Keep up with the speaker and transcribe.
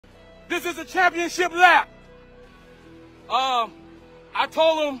This is a championship lap. I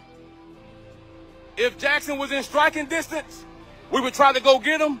told him if Jackson was in striking distance, we would try to go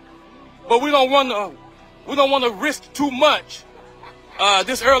get him, but we don't want to risk too much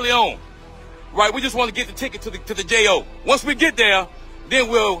this early on, right? We just want to get the ticket to the JO. Once we get there, then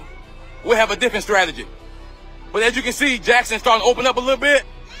we'll have a different strategy. But as you can see, Jackson's starting to open up a little bit,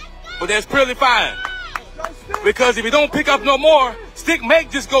 but that's pretty fine. Because if he don't pick up no more, Stick may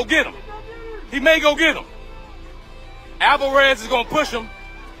just go get him. He may go get him. Alvarez is going to push him.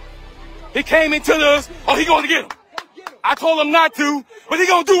 He came into this. Oh, he going to get him. I told him not to, but he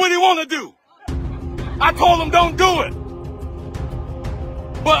going to do what he want to do. I told him don't do it.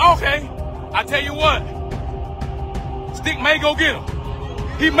 But okay, I tell you what. Stick may go get him.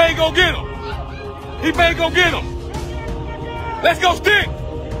 He may go get him. He may go get him. Let's go, Stick.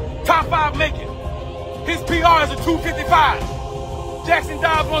 Top 5 make it. His PR is a 255. Jackson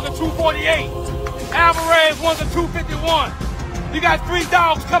Dobbs runs a 248. Alvarez runs a 251. You got 3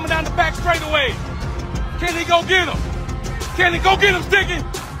 dogs coming down the back straightaway. Can he go get him? Can he go get him, Sticky?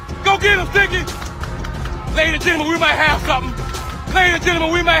 Go get him, Sticky. Ladies and gentlemen, we might have something. Ladies and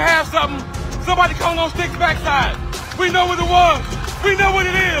gentlemen, we may have something. Somebody coming on Stick's backside. We know what it was. We know what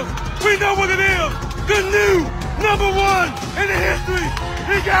it is. We know what it is. The new #1 in the history.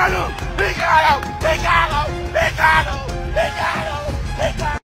 He got him. He got him. He got him. He got him. He got him. He got him.